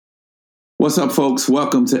What's up, folks?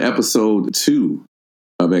 Welcome to episode 2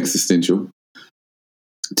 of Existential.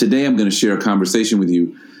 Today, I'm going to share a conversation with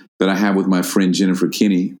you that I have with my friend Jennifer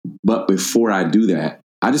Kinney. But before I do that,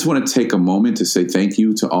 I just want to take a moment to say thank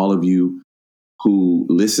you to all of you who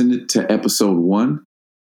listened to episode 1,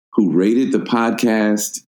 who rated the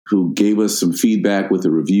podcast, who gave us some feedback with a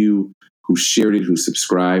review, who shared it, who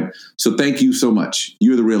subscribed. So thank you so much.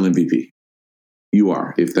 You're the real MVP. You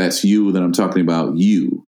are. If that's you that I'm talking about,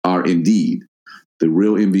 you are indeed the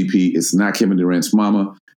real MVP. It's not Kevin Durant's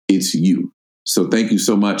mama. It's you. So thank you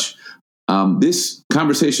so much. This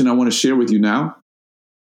conversation I want to share with you now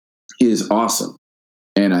is awesome.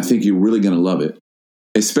 And I think you're really going to love it,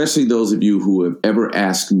 especially those of you who have ever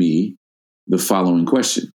asked me the following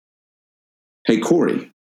question. Hey, Corey,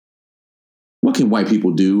 what can white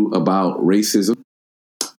people do about racism?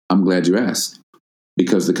 I'm glad you asked,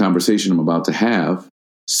 because the conversation I'm about to have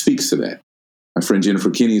speaks to that. My friend Jennifer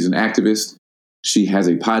Kinney is an activist. She has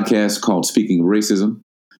a podcast called Speaking of Racism,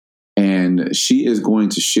 and she is going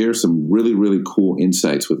to share some really, really cool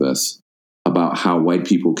insights with us about how white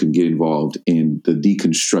people can get involved in the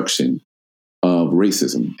deconstruction of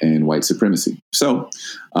racism and white supremacy. So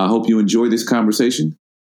I hope you enjoy this conversation,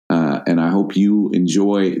 and I hope you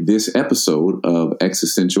enjoy this episode of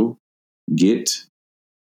Existential. Get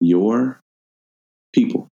your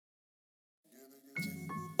people.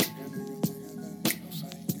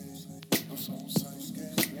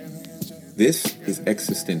 This is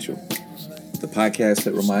Existential, the podcast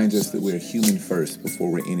that reminds us that we're human first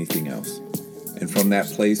before we're anything else. And from that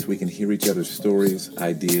place, we can hear each other's stories,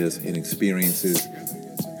 ideas, and experiences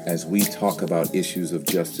as we talk about issues of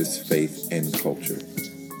justice, faith, and culture.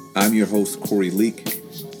 I'm your host, Corey Leak.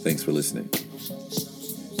 Thanks for listening.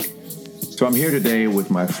 So I'm here today with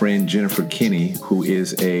my friend Jennifer Kinney, who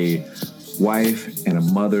is a wife and a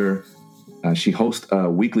mother. She hosts a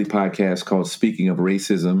weekly podcast called Speaking of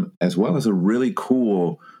Racism, as well as a really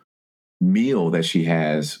cool meal that she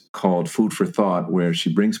has called Food for Thought, where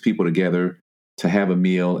she brings people together to have a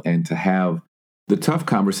meal and to have the tough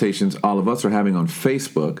conversations all of us are having on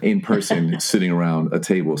Facebook in person, sitting around a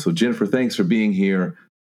table. So Jennifer, thanks for being here.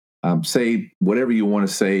 Say whatever you want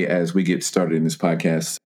to say as we get started in this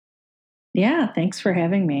podcast. Yeah, thanks for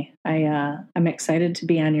having me. I'm excited to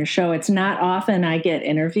be on your show. It's not often I get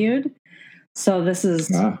interviewed, so this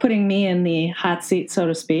is putting me in the hot seat, so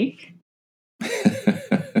to speak.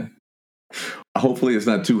 Hopefully it's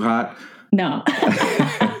not too hot. No.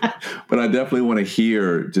 But I definitely want to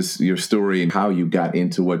hear just your story and how you got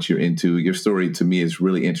into what you're into. Your story to me is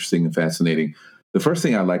really interesting and fascinating. The first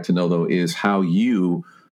thing I'd like to know, though, is how you,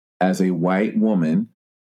 as a white woman,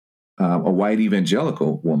 a white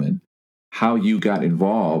evangelical woman, how you got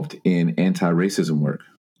involved in anti-racism work.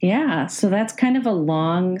 Yeah, so that's kind of a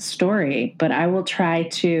long story, but I will try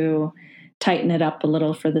to tighten it up a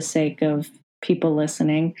little for the sake of people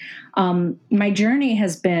listening. My journey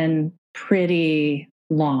has been pretty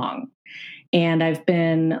long, and I've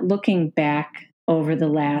been looking back over the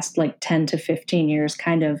last 10 to 15 years,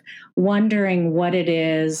 kind of wondering what it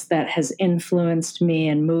is that has influenced me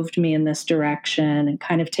and moved me in this direction, and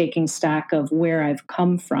kind of taking stock of where I've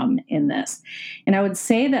come from in this. And I would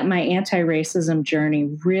say that my anti-racism journey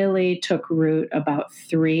really took root about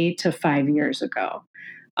 3 to 5 years ago.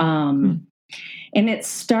 And it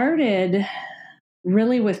started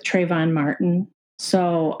really with Trayvon Martin.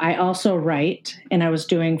 So I also write, and I was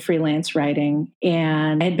doing freelance writing,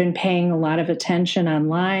 and I had been paying a lot of attention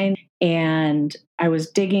online, and I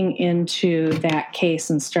was digging into that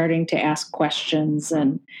case and starting to ask questions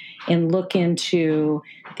and look into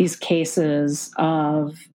these cases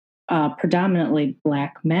of predominantly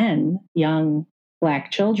Black men, young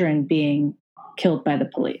Black children being killed by the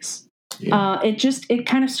police. Yeah. It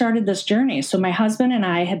kind of started this journey. So my husband and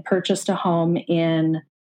I had purchased a home in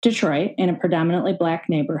Detroit in a predominantly Black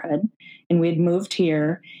neighborhood, and we had moved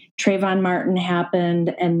here. Trayvon Martin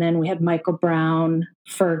happened, and then we had Michael Brown,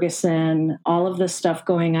 Ferguson, all of this stuff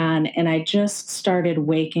going on, and I just started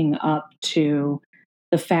waking up to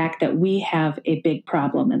the fact that we have a big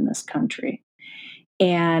problem in this country.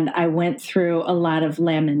 And I went through a lot of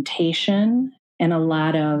lamentation and a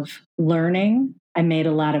lot of learning. I made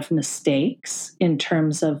a lot of mistakes in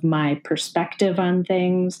terms of my perspective on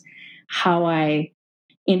things, how I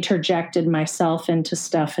interjected myself into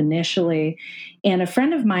stuff initially. And a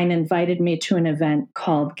friend of mine invited me to an event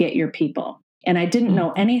called Get Your People. And I didn't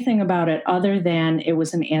know anything about it other than it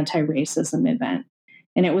was an anti-racism event.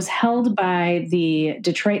 And it was held by the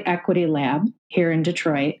Detroit Equity Lab here in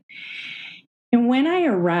Detroit. And when I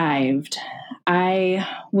arrived, I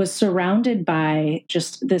was surrounded by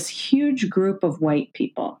just this huge group of white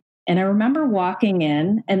people. And I remember walking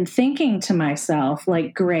in and thinking to myself,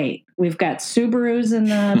 like, great, we've got Subarus in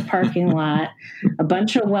the parking lot, a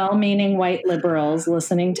bunch of well-meaning white liberals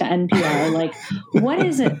listening to NPR. Like, what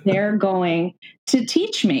is it they're going to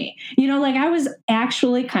teach me? Like I was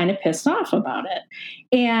actually kind of pissed off about it.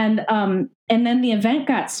 And then the event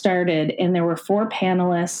got started, and there were 4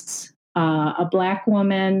 panelists, a Black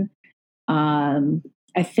woman.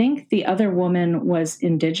 I think the other woman was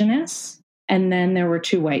Indigenous. And then there were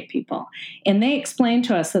 2 white people. And they explained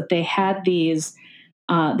to us that they had these,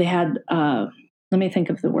 let me think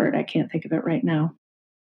of the word. I can't think of it right now.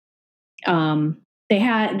 They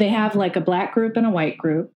have like a Black group and a white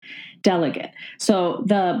group delegate. So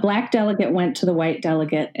the Black delegate went to the white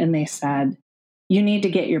delegate and they said, you need to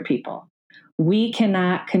get your people. We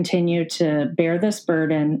cannot continue to bear this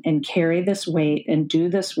burden and carry this weight and do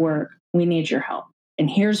this work. We need your help. And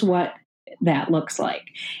here's what that looks like.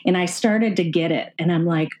 And I started to get it. And I'm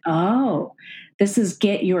like, oh, this is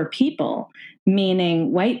get your people,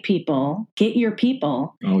 meaning white people, get your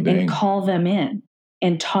people and call them in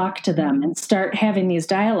and talk to them and start having these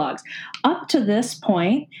dialogues. Up to this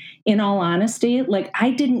point, in all honesty, like I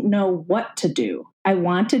didn't know what to do. I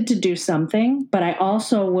wanted to do something, but I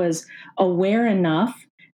also was aware enough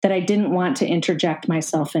that I didn't want to interject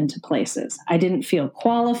myself into places. I didn't feel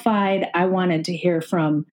qualified. I wanted to hear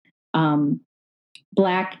from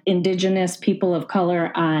Black, Indigenous, people of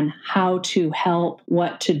color on how to help,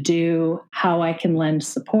 what to do, how I can lend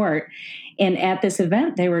support. And at this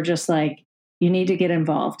event, they were just like, you need to get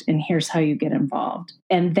involved, and here's how you get involved.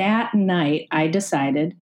 And that night, I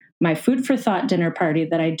decided my food for thought dinner party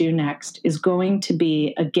that I do next is going to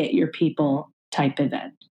be a get your people type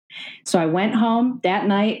event. So I went home that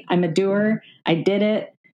night. I'm a doer. I did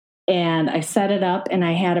it. And I set it up, and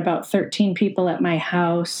I had about 13 people at my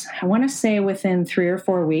house, I want to say within 3 or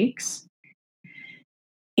 4 weeks.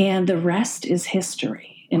 And the rest is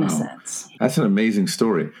history, in a sense. That's an amazing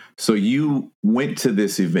story. So you went to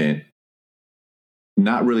this event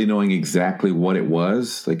not really knowing exactly what it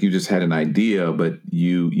was. Like you just had an idea, but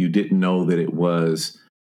you didn't know that it was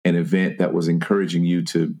an event that was encouraging you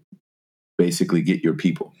to basically get your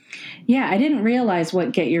people. Yeah, I didn't realize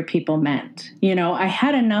what get your people meant. I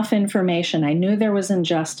had enough information. I knew there was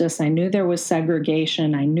injustice. I knew there was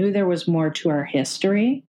segregation. I knew there was more to our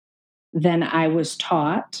history than I was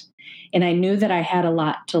taught. And I knew that I had a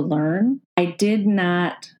lot to learn. I did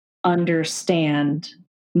not understand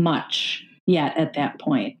much yet at that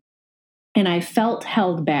point. And I felt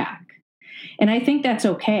held back. And I think that's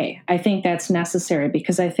okay. I think that's necessary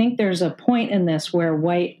because I think there's a point in this where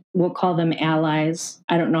white, we'll call them allies.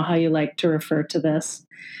 I don't know how you like to refer to this,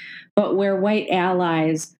 but where white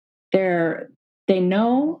allies, they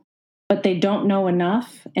know, but they don't know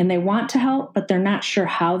enough, and they want to help, but they're not sure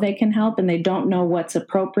how they can help, and they don't know what's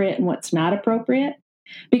appropriate and what's not appropriate.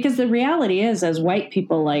 Because the reality is, as white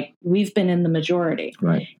people, like we've been in the majority.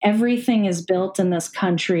 Right. Everything is built in this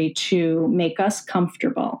country to make us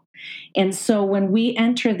comfortable. And so when we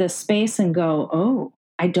enter this space and go, oh,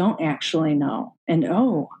 I don't actually know, and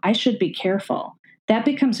oh, I should be careful, that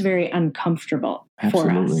becomes very uncomfortable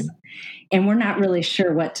for us. And we're not really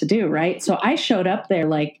sure what to do, right? So I showed up there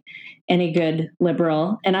like any good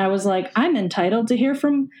liberal, and I was like, I'm entitled to hear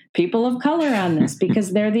from people of color on this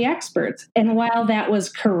because they're the experts. And while that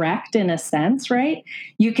was correct in a sense, right,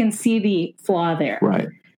 you can see the flaw there. Right.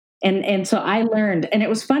 And so I learned, and it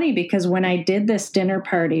was funny because when I did this dinner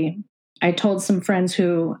party, I told some friends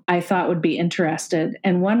who I thought would be interested.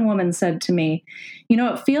 And one woman said to me,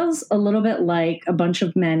 it feels a little bit like a bunch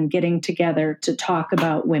of men getting together to talk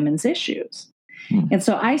about women's issues. And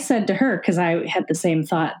so I said to her, because I had the same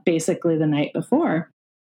thought basically the night before,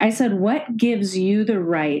 I said, what gives you the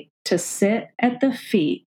right to sit at the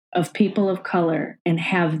feet of people of color and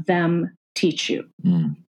have them teach you?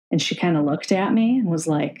 And she kind of looked at me and was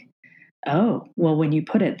like, oh, well, when you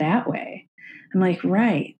put it that way, I'm like,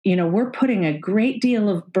 right. We're putting a great deal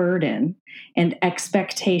of burden and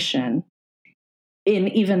expectation in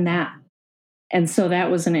even that. And so that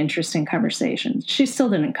was an interesting conversation. She still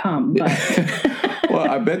didn't come, but. Well,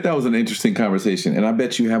 I bet that was an interesting conversation. And I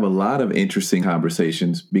bet you have a lot of interesting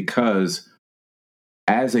conversations because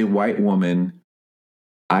as a white woman,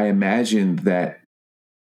 I imagine that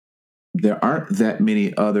there aren't that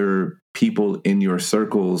many other people in your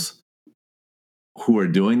circles who are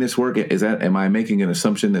doing this work. Am I making an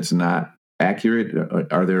assumption that's not accurate?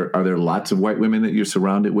 Are there lots of white women that you're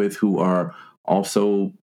surrounded with who are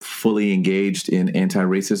also fully engaged in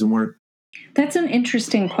anti-racism work? That's an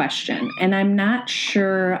interesting question. And I'm not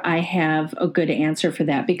sure I have a good answer for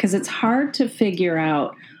that because it's hard to figure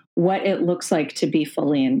out what it looks like to be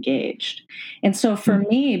fully engaged. And so for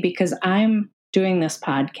me, because I'm doing this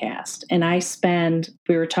podcast and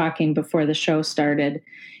we were talking before the show started,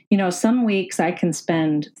 some weeks I can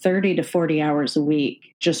spend 30 to 40 hours a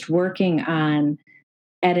week just working on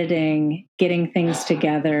editing, getting things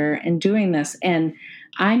together and doing this. And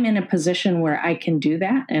I'm in a position where I can do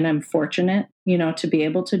that. And I'm fortunate, to be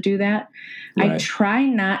able to do that. Right. I try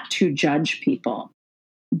not to judge people,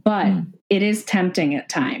 but it is tempting at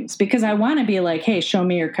times because I want to be like, hey, show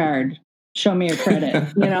me your card, show me your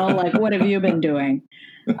credit, like, what have you been doing?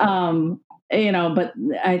 But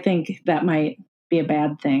I think that might be a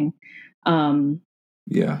bad thing.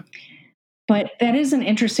 Yeah. But that is an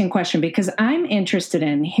interesting question because I'm interested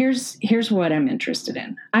in, here's what I'm interested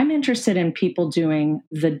in. I'm interested in people doing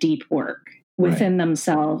the deep work within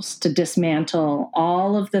themselves to dismantle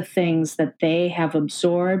all of the things that they have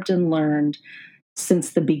absorbed and learned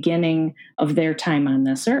since the beginning of their time on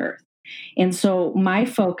this earth. And so my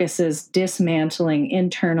focus is dismantling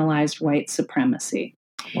internalized white supremacy.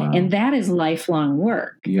 Wow. And that is lifelong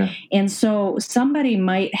work. Yeah. And so somebody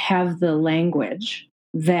might have the language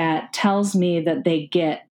that tells me that they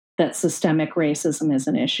get that systemic racism is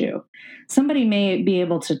an issue. Somebody may be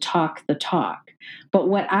able to talk the talk, but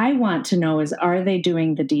what I want to know is, are they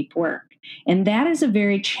doing the deep work? And that is a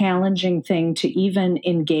very challenging thing to even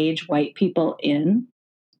engage white people in,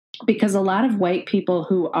 because a lot of white people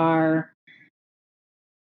who are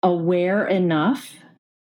aware enough,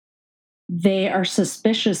 they are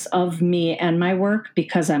suspicious of me and my work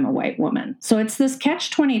because I'm a white woman. So it's this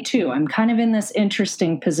catch-22. I'm kind of in this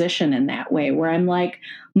interesting position in that way where I'm like,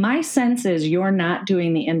 my sense is you're not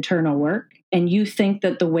doing the internal work and you think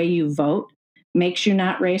that the way you vote makes you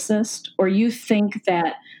not racist, or you think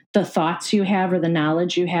that the thoughts you have or the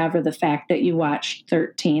knowledge you have or the fact that you watched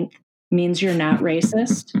 13th means you're not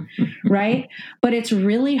racist, right? But it's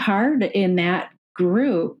really hard in that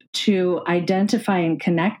group to identify and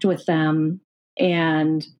connect with them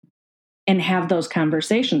and have those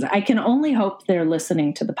conversations. I can only hope they're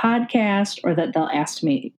listening to the podcast or that they'll ask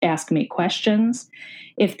me questions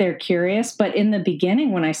if they're curious. But in the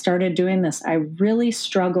beginning, when I started doing this, I really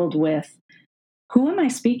struggled with, who am I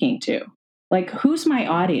speaking to? Like, who's my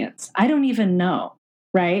audience? I don't even know,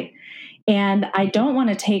 right? And I don't want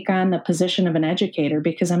to take on the position of an educator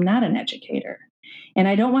because I'm not an educator. And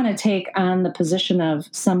I don't want to take on the position of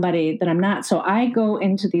somebody that I'm not. So I go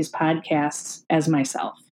into these podcasts as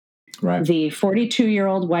myself. Right. The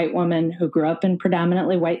 42-year-old white woman who grew up in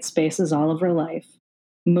predominantly white spaces all of her life,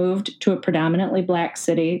 moved to a predominantly black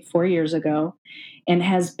city 4 years ago, and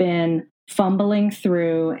has been fumbling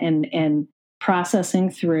through and processing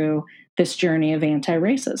through this journey of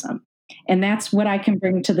anti-racism. And that's what I can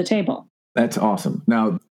bring to the table. That's awesome.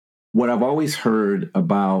 Now, what I've always heard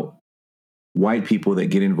about white people that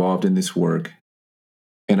get involved in this work,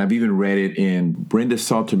 and I've even read it in Brenda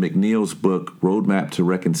Salter McNeil's book, Roadmap to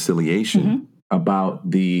Reconciliation,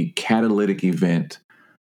 about the catalytic event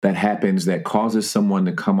that happens that causes someone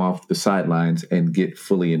to come off the sidelines and get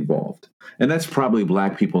fully involved. And that's probably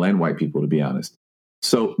black people and white people, to be honest.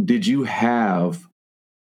 So did you have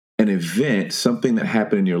an event, something that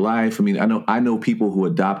happened in your life? I mean, I know people who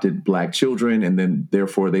adopted black children and then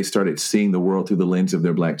therefore they started seeing the world through the lens of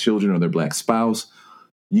their black children or their black spouse.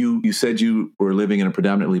 You said you were living in a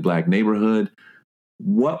predominantly black neighborhood.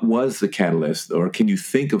 What was the catalyst? Or can you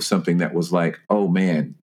think of something that was like, oh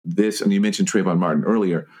man, this, and you mentioned Trayvon Martin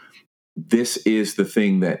earlier, this is the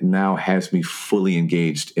thing that now has me fully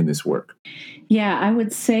engaged in this work? Yeah, I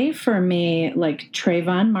would say for me, like,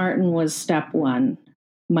 Trayvon Martin was step one.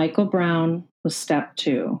 Michael Brown was step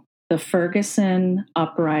two. The Ferguson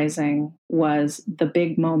uprising was the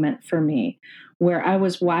big moment for me, where I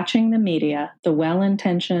was watching the media, the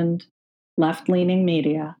well-intentioned left-leaning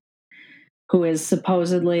media, who is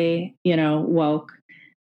supposedly, woke.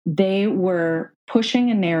 They were pushing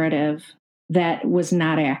a narrative that was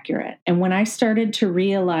not accurate. And when I started to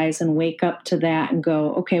realize and wake up to that and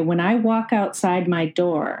go, okay, when I walk outside my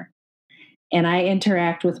door and I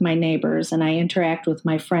interact with my neighbors and I interact with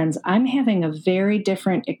my friends, I'm having a very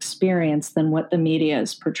different experience than what the media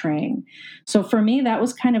is portraying. So for me, that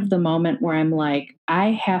was kind of the moment where I'm like,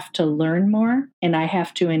 I have to learn more and I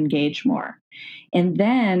have to engage more. And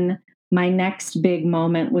then my next big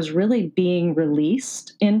moment was really being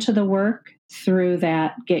released into the work through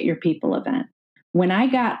that Get Your People event. When I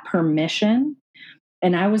got permission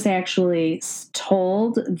and I was actually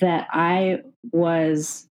told that I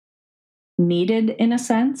was needed in a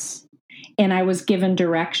sense, and I was given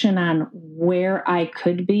direction on where I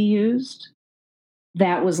could be used,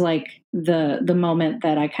 that was like the moment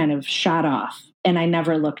that I kind of shot off and I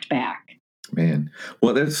never looked back. Man.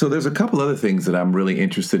 Well, there's a couple other things that I'm really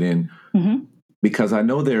interested in Mm-hmm. because I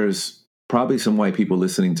know there's probably some white people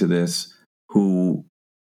listening to this who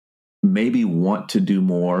maybe want to do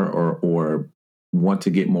more or want to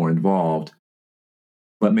get more involved,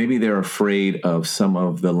 but maybe they're afraid of some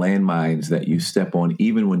of the landmines that you step on,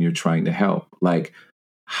 even when you're trying to help. Like,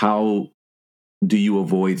 how do you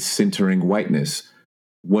avoid centering whiteness?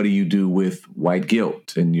 What do you do with white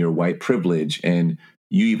guilt and your white privilege? And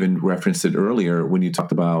you even referenced it earlier when you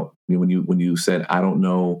talked about when you said, I don't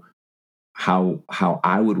know how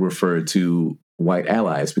I would refer to white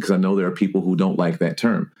allies, because I know there are people who don't like that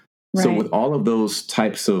term. Right. So with all of those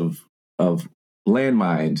types of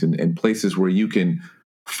landmines and places where you can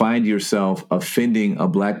find yourself offending a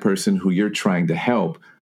Black person who you're trying to help,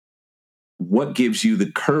 what gives you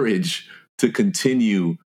the courage to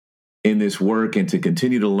continue in this work and to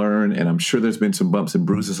continue to learn? And I'm sure there's been some bumps and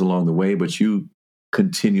bruises along the way, but you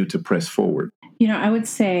continue to press forward. I would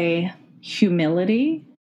say humility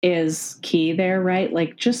is key there, right?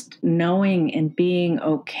 Like just knowing and being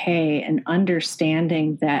okay and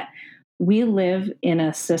understanding that we live in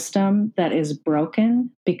a system that is broken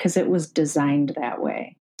because it was designed that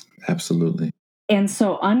way. Absolutely. And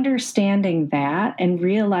so understanding that and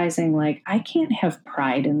realizing like, I can't have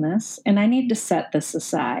pride in this and I need to set this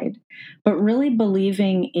aside, but really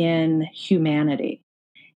believing in humanity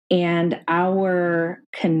and our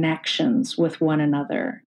connections with one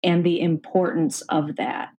another and the importance of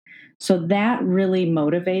that. So that really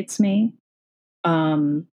motivates me.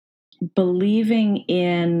 Believing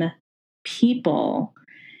in people,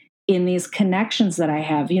 in these connections that I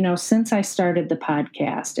have, since I started the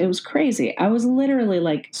podcast, it was crazy. I was literally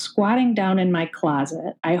like squatting down in my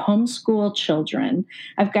closet. I homeschool children.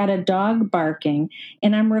 I've got a dog barking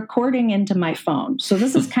and I'm recording into my phone. So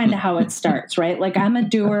this is kind of how it starts, right? Like I'm a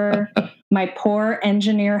doer. My poor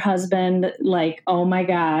engineer husband, like, oh my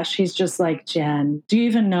gosh, he's just like, Jen, do you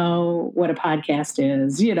even know what a podcast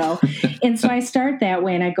is? And so I start that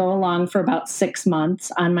way and I go along for about 6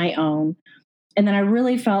 months on my own. And then I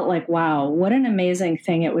really felt like, wow, what an amazing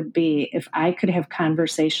thing it would be if I could have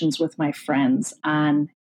conversations with my friends on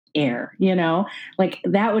air, like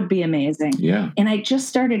that would be amazing. Yeah. And I just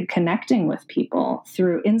started connecting with people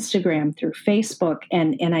through Instagram, through Facebook,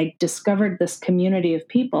 and I discovered this community of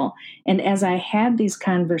people. And as I had these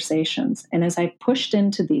conversations and as I pushed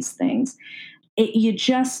into these things, you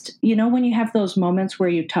just, when you have those moments where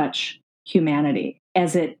you touch humanity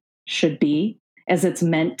as it should be, as it's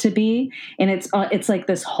meant to be. And it's like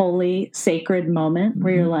this holy, sacred moment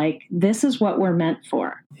where you're like, this is what we're meant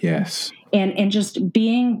for. Yes. And just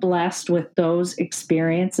being blessed with those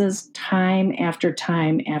experiences time after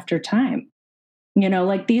time after time.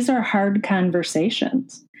 Like these are hard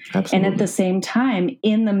conversations. Absolutely. And at the same time,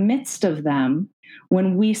 in the midst of them,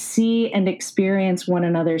 when we see and experience one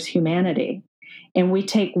another's humanity, and we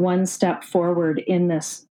take one step forward in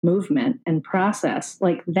this movement and process,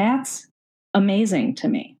 like that's amazing to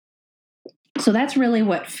me. So that's really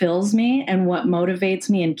what fills me and what motivates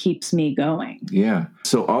me and keeps me going. Yeah.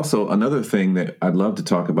 So also another thing that I'd love to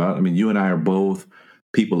talk about, I mean, you and I are both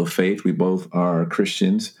people of faith. We both are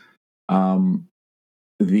Christians.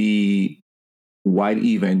 The white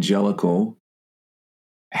evangelical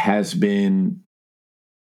has been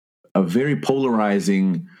a very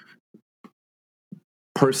polarizing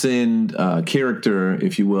person, character,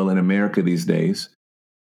 if you will, in America these days.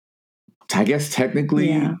 I guess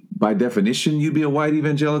technically, by definition, you'd be a white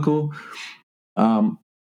evangelical.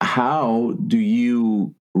 How do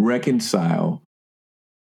you reconcile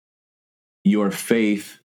your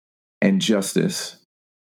faith and justice?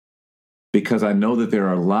 Because I know that there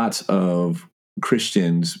are lots of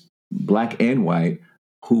Christians, Black and white,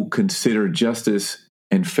 who consider justice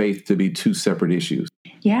and faith to be two separate issues.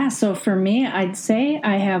 Yeah, so for me, I'd say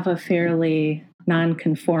I have a fairly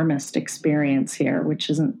nonconformist experience here, which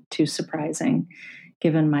isn't too surprising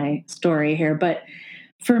given my story here. But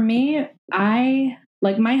for me,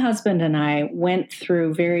 like my husband and I went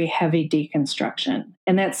through very heavy deconstruction.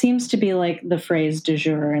 And that seems to be like the phrase du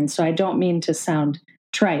jour. And so I don't mean to sound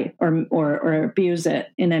trite or abuse it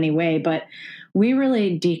in any way, but we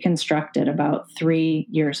really deconstructed about 3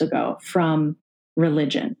 years ago from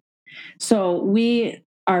religion. So we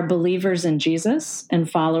are believers in Jesus and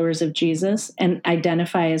followers of Jesus and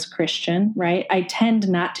identify as Christian, right? I tend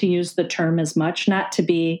not to use the term as much, not to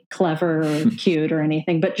be clever or cute or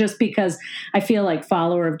anything, but just because I feel like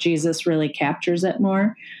follower of Jesus really captures it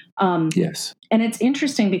more. Yes. And it's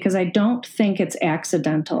interesting because I don't think it's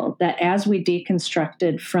accidental that as we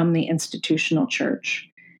deconstructed from the institutional church,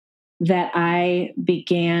 that I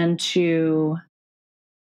began to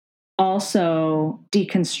also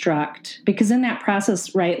deconstruct, because in that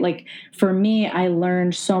process, right, like for me, I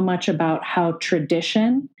learned so much about how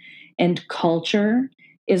tradition and culture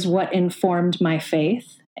is what informed my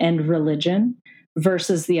faith and religion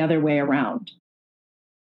versus the other way around.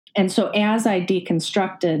 And so as I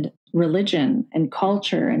deconstructed religion and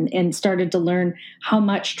culture and started to learn how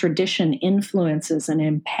much tradition influences and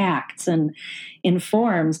impacts and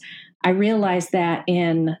informs, I realized that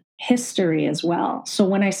in history as well. So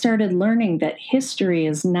when I started learning that history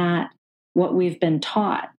is not what we've been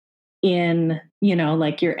taught in,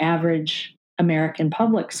 like your average American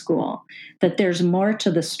public school, that there's more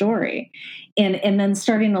to the story. And then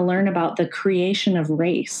starting to learn about the creation of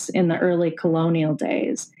race in the early colonial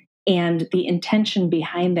days and the intention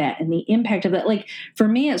behind that and the impact of that. Like for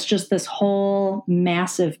me, it's just this whole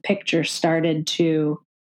massive picture started to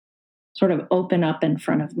sort of open up in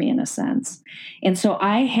front of me in a sense. And so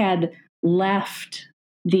I had left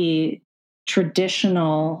the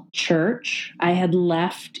traditional church. I had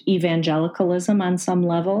left evangelicalism on some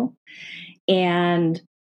level. And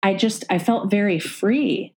I felt very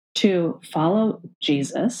free to follow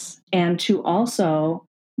Jesus and to also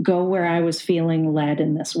go where I was feeling led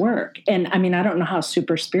in this work. And I mean, I don't know how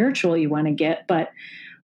super spiritual you want to get, but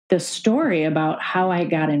the story about how I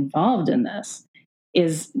got involved in this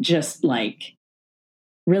is just like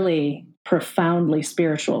really profoundly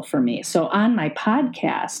spiritual for me. So on my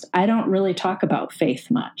podcast, I don't really talk about faith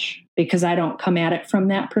much because I don't come at it from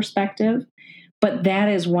that perspective. But that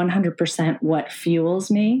is 100% what fuels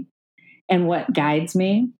me and what guides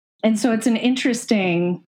me. And so it's an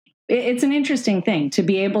interesting thing to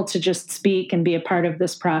be able to just speak and be a part of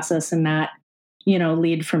this process and not,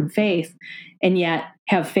 lead from faith, and yet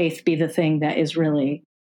have faith be the thing that is really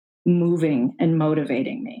moving and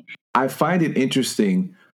motivating me. I find it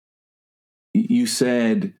interesting. You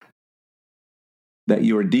said that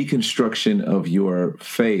your deconstruction of your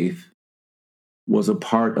faith was a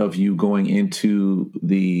part of you going into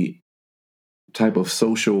the type of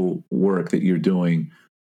social work that you're doing.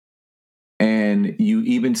 And you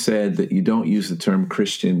even said that you don't use the term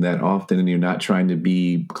Christian that often, and you're not trying to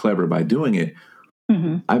be clever by doing it.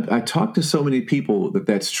 Mm-hmm. I talk to so many people that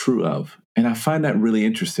that's true of, and I find that really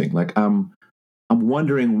interesting. Like I'm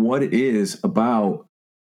wondering what it is about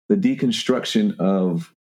the deconstruction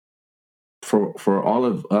of, for all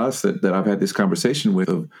of us that I've had this conversation with,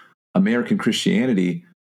 of American Christianity,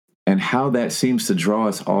 and how that seems to draw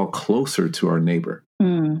us all closer to our neighbor,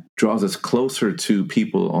 draws us closer to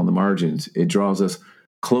people on the margins. It draws us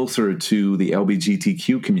closer to the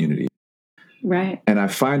LGBTQ community. Right. And I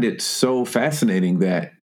find it so fascinating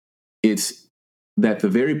that it's that the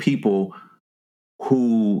very people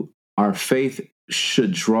who our faith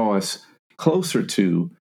should draw us closer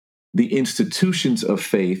to, the institutions of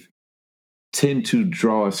faith tend to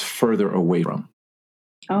draw us further away from.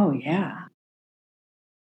 Oh, yeah.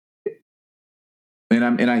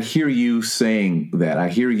 And I hear you saying that. I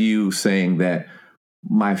hear you saying that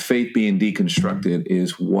my faith being deconstructed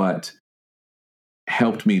is what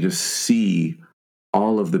helped me to see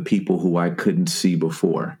all of the people who I couldn't see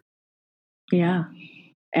before. Yeah,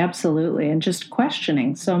 absolutely. And just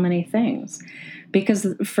questioning so many things. Because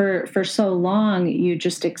for so long, you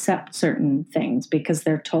just accept certain things because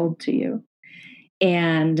they're told to you.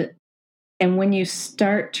 And when you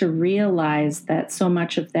start to realize that so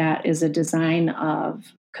much of that is a design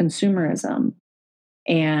of consumerism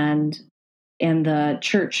and the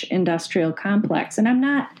church industrial complex, and I'm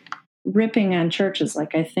not ripping on churches.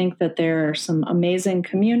 Like, I think that there are some amazing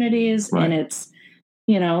communities, right, and it's,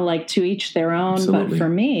 like to each their own. Absolutely. But for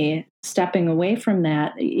me, stepping away from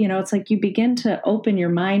that, it's like you begin to open your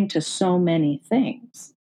mind to so many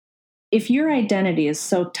things. If your identity is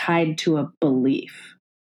so tied to a belief,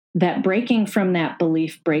 that breaking from that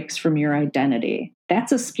belief breaks from your identity,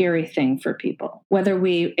 that's a scary thing for people, whether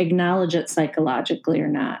we acknowledge it psychologically or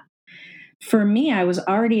not. For me, I was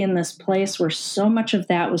already in this place where so much of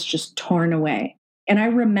that was just torn away. And I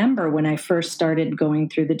remember when I first started going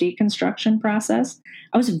through the deconstruction process,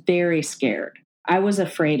 I was very scared. I was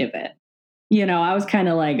afraid of it. I was kind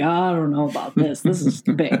of like, oh, I don't know about this. This is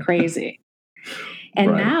a bit crazy.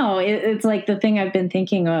 And right. Now it's like the thing I've been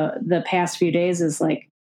thinking the past few days is like,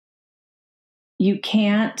 you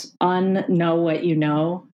can't unknow what you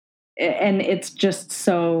know. And it's just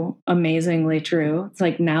so amazingly true. It's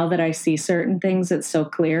like now that I see certain things, it's so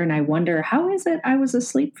clear. And I wonder, how is it I was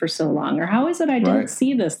asleep for so long? Or how is it I didn't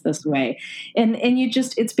see this way? And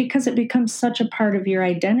it's because it becomes such a part of your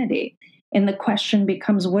identity. And the question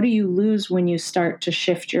becomes, what do you lose when you start to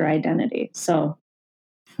shift your identity? So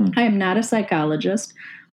I am not a psychologist,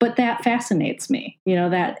 but that fascinates me.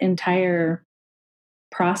 That entire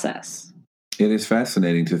process. It is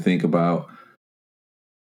fascinating to think about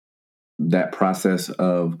that process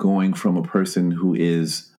of going from a person who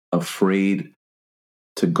is afraid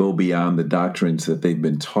to go beyond the doctrines that they've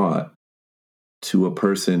been taught to a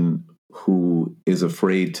person who is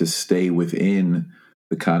afraid to stay within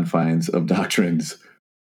the confines of doctrines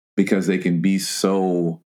because they can be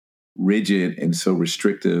so rigid and so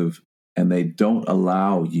restrictive, and they don't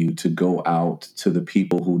allow you to go out to the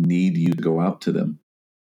people who need you to go out to them.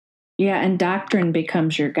 Yeah, and doctrine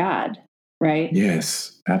becomes your God, right?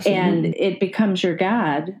 Yes, absolutely. And it becomes your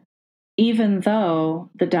God, even though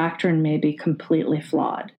the doctrine may be completely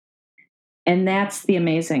flawed. And that's the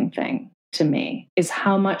amazing thing to me, is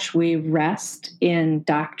how much we rest in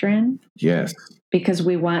doctrine. Yes. Because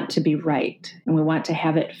we want to be right and we want to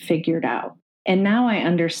have it figured out. And now I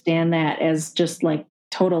understand that as just like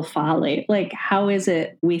total folly. Like, how is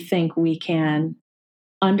it we think we can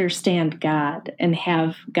understand God and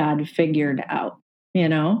have God figured out, you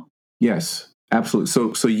know? Yes,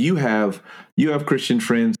 absolutely. So you have Christian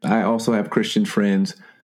friends. I also have Christian friends,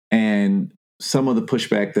 and some of the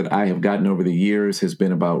pushback that I have gotten over the years has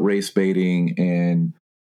been about race baiting and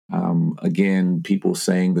again, people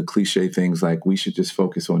saying the cliche things like we should just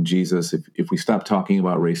focus on Jesus. If we stop talking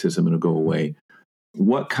about racism, it'll go away.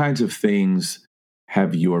 What kinds of things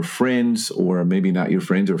have your friends, or maybe not your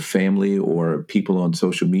friends, or family, or people on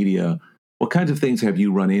social media, what kinds of things have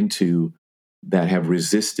you run into that have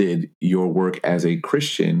resisted your work as a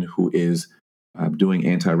Christian who is doing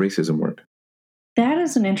anti-racism work? That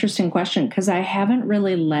is an interesting question, because I haven't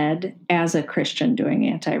really led as a Christian doing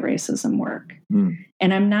anti-racism work.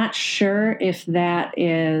 And I'm not sure if that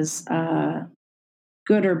is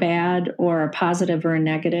good or bad, or a positive or a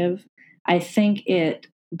negative. I think it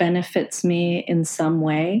benefits me in some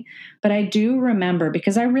way. But I do remember,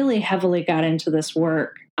 because I really heavily got into this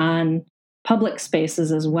work on public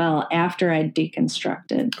spaces as well after I'd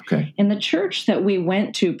deconstructed. Okay. And the church that we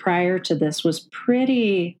went to prior to this was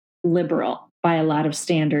pretty liberal by a lot of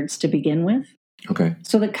standards to begin with. Okay.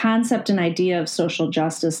 So the concept and idea of social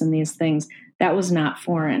justice and these things, that was not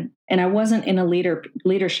foreign. And I wasn't in a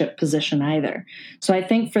leadership position either. So I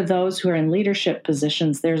think for those who are in leadership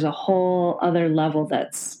positions, there's a whole other level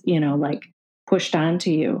that's, like pushed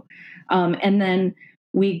onto you. And then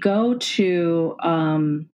we go to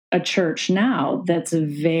a church now that's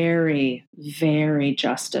very, very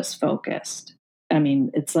justice focused. I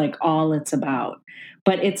mean, it's like all it's about.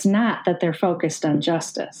 But it's not that they're focused on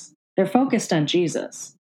justice. They're focused on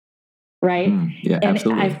Jesus, right? Yeah, and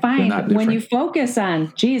absolutely. I find when you focus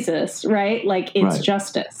on Jesus, right, like it's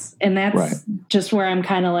justice. And that's just where I'm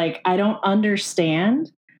kind of like, I don't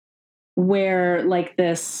understand where like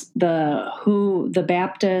the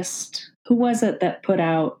Baptist, who was it that put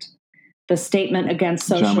out the statement against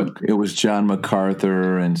social... It was John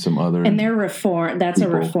MacArthur and some other... And they're reformed. That's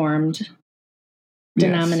people. A reformed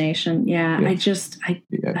denomination. Yeah. Yes.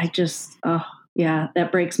 I just, oh yeah,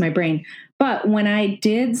 that breaks my brain. But when I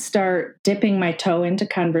did start dipping my toe into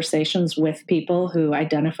conversations with people who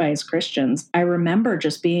identify as Christians, I remember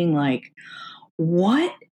just being like,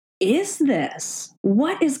 what is this?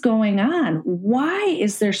 What is going on? Why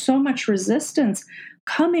is there so much resistance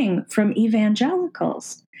coming from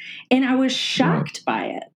evangelicals? And I was shocked by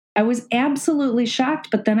it. I was absolutely shocked.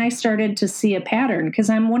 But then I started to see a pattern, because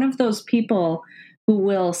I'm one of those people who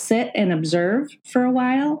will sit and observe for a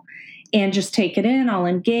while and just take it in. I'll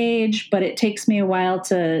engage, but it takes me a while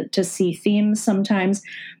to see themes sometimes.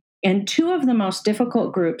 And two of the most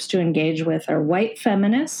difficult groups to engage with are white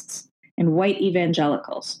feminists and white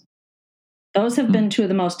evangelicals. Those have been two of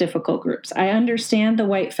the most difficult groups. I understand the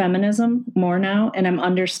white feminism more now, and I'm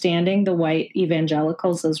understanding the white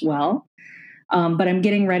evangelicals as well. But I'm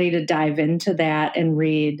getting ready to dive into that and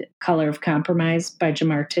read Color of Compromise by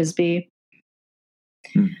Jemar Tisby.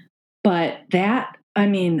 But that,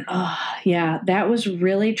 that was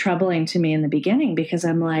really troubling to me in the beginning, because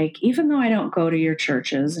I'm like, even though I don't go to your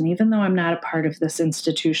churches, and even though I'm not a part of this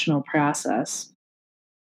institutional process,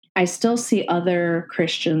 I still see other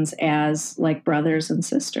Christians as like brothers and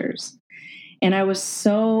sisters. And I was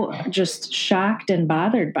so just shocked and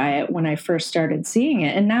bothered by it when I first started seeing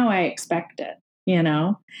it. And now I expect it,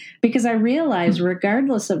 because I realize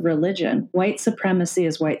regardless of religion, white supremacy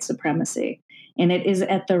is white supremacy. And it is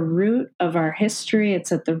at the root of our history.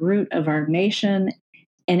 It's at the root of our nation,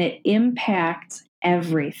 and it impacts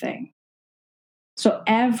everything. So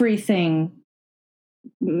everything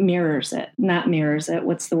mirrors it, not mirrors it.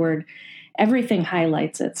 What's the word? Everything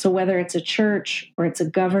highlights it. So whether it's a church, or it's a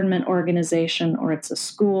government organization, or it's a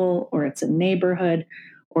school, or it's a neighborhood,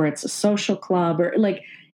 or it's a social club, or like,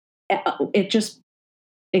 it just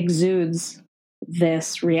exudes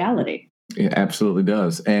this reality. It absolutely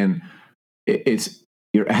does. And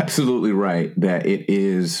you're absolutely right that it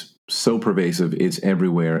is so pervasive. It's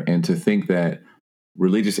everywhere. And to think that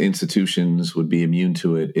religious institutions would be immune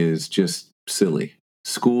to it is just silly.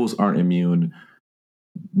 Schools aren't immune.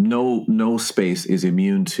 No space is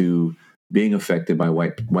immune to being affected by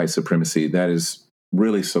white supremacy. That is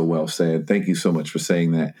really so well said. Thank you so much for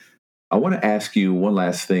saying that. I want to ask you one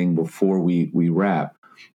last thing before we wrap.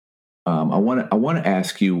 I want to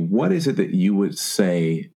ask you, what is it that you would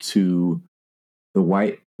say to the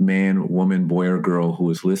white man, woman, boy, or girl who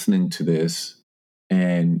is listening to this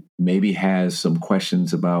and maybe has some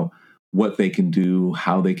questions about what they can do,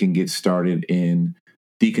 how they can get started in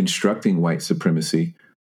deconstructing white supremacy?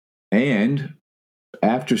 And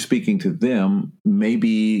after speaking to them,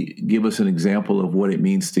 maybe give us an example of what it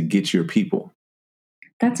means to get your people.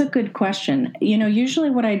 That's a good question. Usually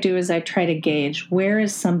what I do is I try to gauge, where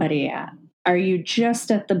is somebody at? Are you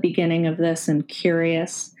just at the beginning of this and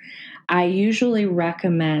curious? I usually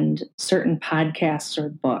recommend certain podcasts or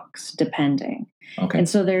books, depending. Okay. And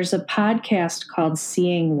so there's a podcast called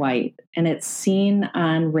Seeing White, and it's seen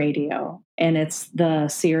on radio, and it's the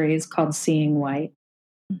series called Seeing White.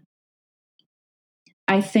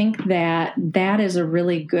 I think that is a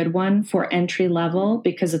really good one for entry level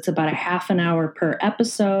because it's about a half an hour per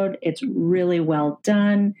episode. It's really well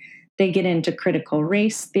done. They get into critical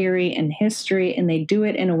race theory and history, and they do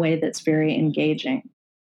it in a way that's very engaging.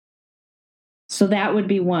 So that would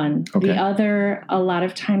be one. Okay. The other, a lot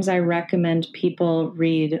of times I recommend people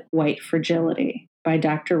read White Fragility by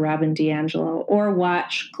Dr. Robin DiAngelo or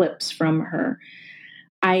watch clips from her.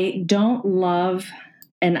 I don't love...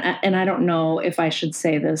 And I don't know if I should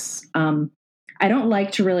say this. I don't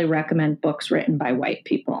like to really recommend books written by white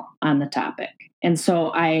people on the topic. And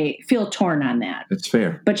so I feel torn on that. That's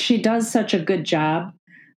fair. But she does such a good job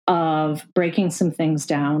of breaking some things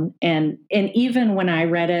down. And even when I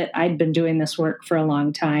read it, I'd been doing this work for a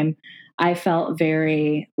long time. I felt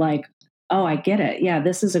very like, oh, I get it. Yeah,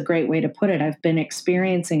 this is a great way to put it. I've been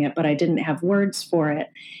experiencing it, but I didn't have words for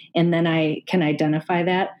it. And then I can identify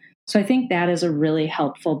that. So I think that is a really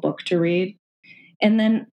helpful book to read. And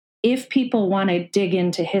then if people want to dig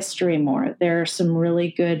into history more, there are some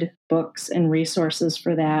really good books and resources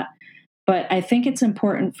for that. But I think it's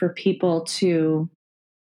important for people to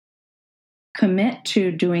commit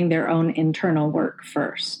to doing their own internal work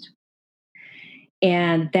first.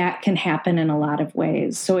 And that can happen in a lot of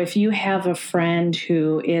ways. So if you have a friend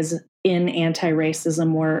who is in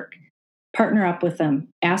anti-racism work, partner up with them,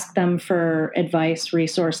 ask them for advice,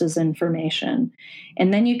 resources, information.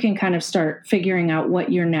 And then you can kind of start figuring out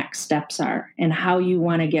what your next steps are and how you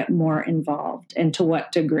want to get more involved and to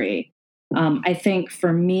what degree. I think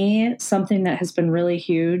for me, something that has been really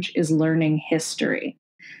huge is learning history.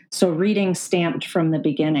 So reading Stamped from the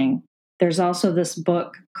Beginning. There's also this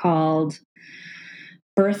book called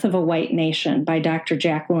Birth of a White Nation by Dr.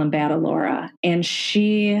 Jacqueline Badalora. And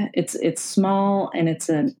it's small and it's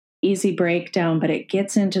an easy breakdown, but it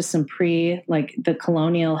gets into some the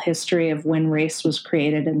colonial history of when race was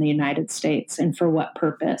created in the United States and for what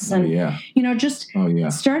purpose. And,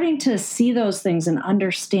 starting to see those things and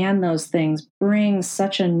understand those things brings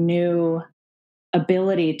such a new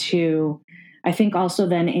ability to, I think, also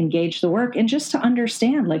then engage the work and just to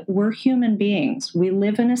understand, we're human beings. We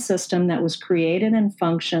live in a system that was created and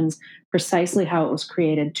functions precisely how it was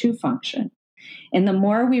created to function. And the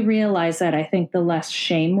more we realize that, I think the less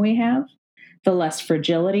shame we have, the less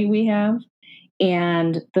fragility we have,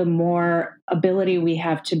 and the more ability we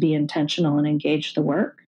have to be intentional and engage the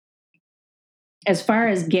work. As far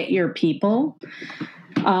as get your people,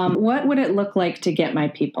 what would it look like to get my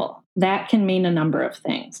people? That can mean a number of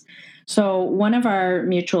things. So one of our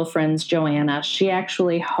mutual friends, Joanna, she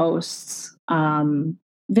actually hosts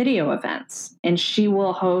video events, and she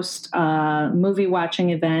will host a movie watching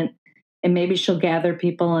event. And maybe she'll gather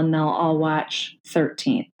people and they'll all watch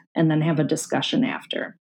 13th and then have a discussion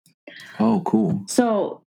after. Oh, cool.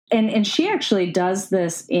 So, and she actually does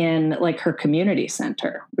this in her community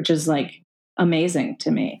center, which is amazing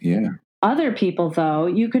to me. Yeah. Other people, though,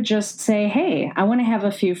 you could just say, hey, I want to have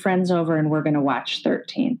a few friends over and we're going to watch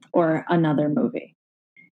 13th or another movie.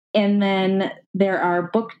 And then there are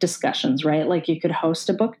book discussions, right? You could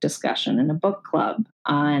host a book discussion in a book club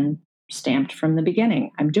on Stamped from the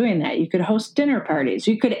Beginning. I'm doing that. You could host dinner parties.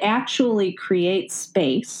 You could actually create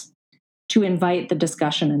space to invite the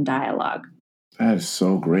discussion and dialogue. That is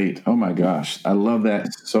so great. Oh my gosh. I love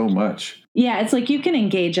that so much. Yeah, it's you can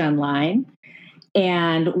engage online.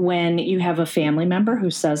 And when you have a family member who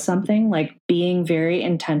says something, being very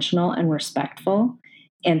intentional and respectful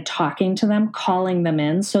and talking to them, calling them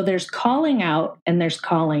in. So there's calling out and there's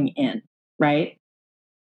calling in, right?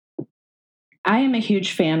 I am a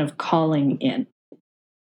huge fan of calling in.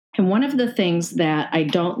 And one of the things that I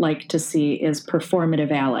don't like to see is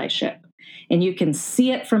performative allyship. And you can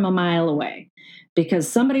see it from a mile away because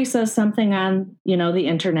somebody says something on, the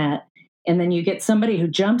internet, and then you get somebody who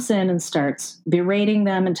jumps in and starts berating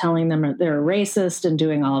them and telling them they're a racist and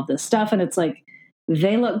doing all of this stuff. And it's like,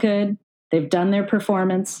 they look good. They've done their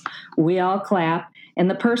performance. We all clap. And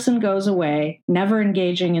the person goes away, never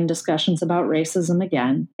engaging in discussions about racism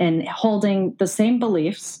again and holding the same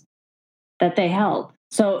beliefs that they held.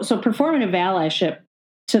 So performative allyship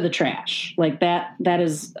to the trash, like that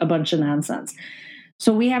is a bunch of nonsense.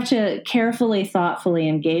 So we have to carefully, thoughtfully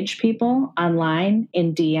engage people online,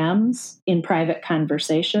 in DMs, in private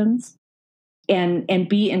conversations, and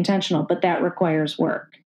be intentional. But that requires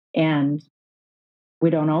work. And we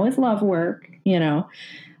don't always love work,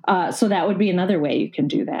 So that would be another way you can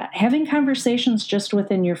do that. Having conversations just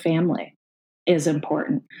within your family is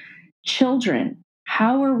important. Children,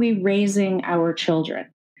 how are we raising our children?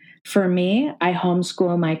 For me, I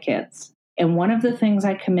homeschool my kids. And one of the things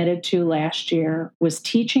I committed to last year was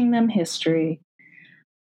teaching them history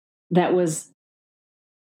that was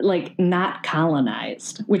like not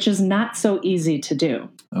colonized, which is not so easy to do.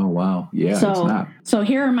 Oh, wow. Yeah, it's not. So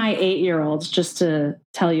here are my 8-year-olds, just to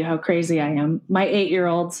tell you how crazy I am. My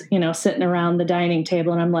 8-year-olds, sitting around the dining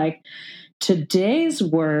table, and I'm like, today's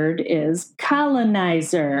word is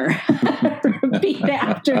colonizer. Repeat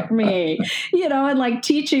after me, and like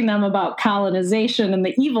teaching them about colonization and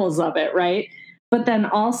the evils of it, right? But then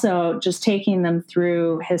also just taking them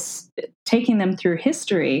through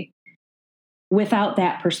history without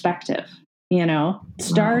that perspective,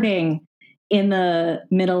 starting in the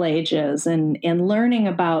Middle Ages and learning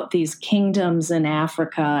about these kingdoms in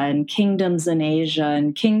Africa and kingdoms in Asia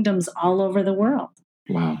and kingdoms all over the world.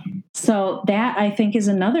 Wow. So that, I think, is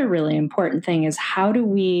another really important thing, is how do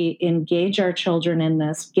we engage our children in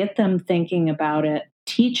this, get them thinking about it,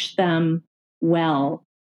 teach them well,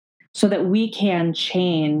 so that we can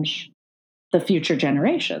change the future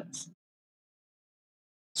generations.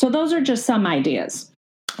 So those are just some ideas.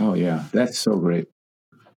 Oh, yeah. That's so great.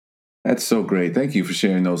 That's so great. Thank you for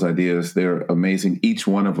sharing those ideas. They're amazing. Each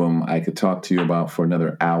one of them I could talk to you about for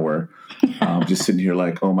another hour. Just sitting here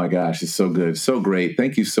like, oh my gosh, it's so good. So great.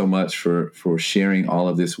 Thank you so much for sharing all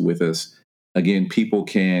of this with us. Again, people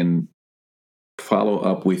can follow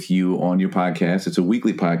up with you on your podcast. It's a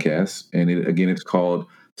weekly podcast. And it's called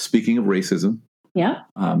Speaking of Racism. Yeah.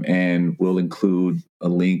 And we'll include a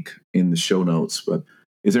link in the show notes. But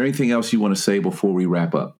is there anything else you want to say before we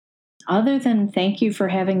wrap up? Other than thank you for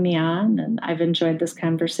having me on, and I've enjoyed this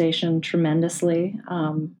conversation tremendously.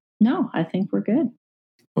 No, I think we're good.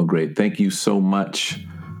 Well, great. Thank you so much.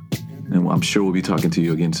 And I'm sure we'll be talking to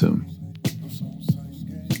you again soon.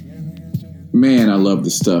 Man, I love the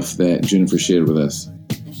stuff that Jennifer shared with us.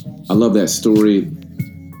 I love that story.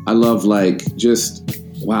 I love I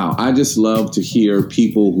just love to hear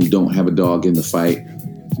people who don't have a dog in the fight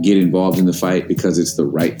get involved in the fight because it's the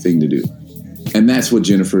right thing to do. And that's what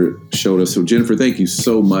Jennifer showed us. So Jennifer, thank you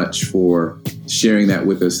so much for sharing that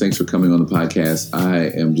with us. Thanks for coming on the podcast. I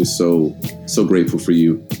am just so grateful for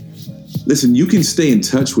you. Listen, you can stay in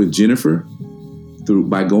touch with Jennifer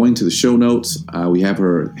by going to the show notes. We have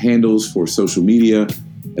her handles for social media,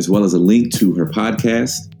 as well as a link to her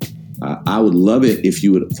podcast. I would love it if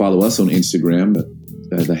you would follow us on Instagram.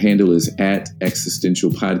 The handle is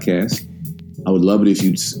 @ExistentialPodcast. I would love it if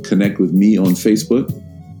you'd connect with me on Facebook,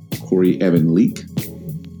 Corey Evan Leak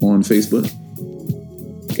on Facebook.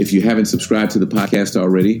 If you haven't subscribed to the podcast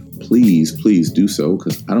already, please do so,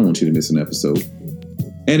 because I don't want you to miss an episode.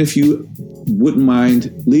 And if you wouldn't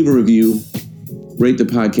mind, leave a review, rate the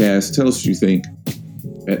podcast, tell us what you think.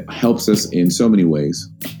 It helps us in so many ways.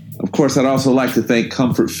 Of course, I'd also like to thank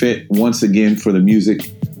Comfort Fit once again for the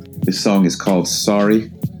music. This song is called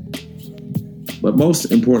Sorry. But most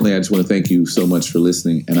importantly, I just want to thank you so much for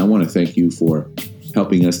listening. And I want to thank you for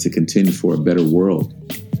helping us to contend for a better world,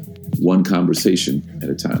 one conversation at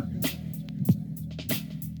a time.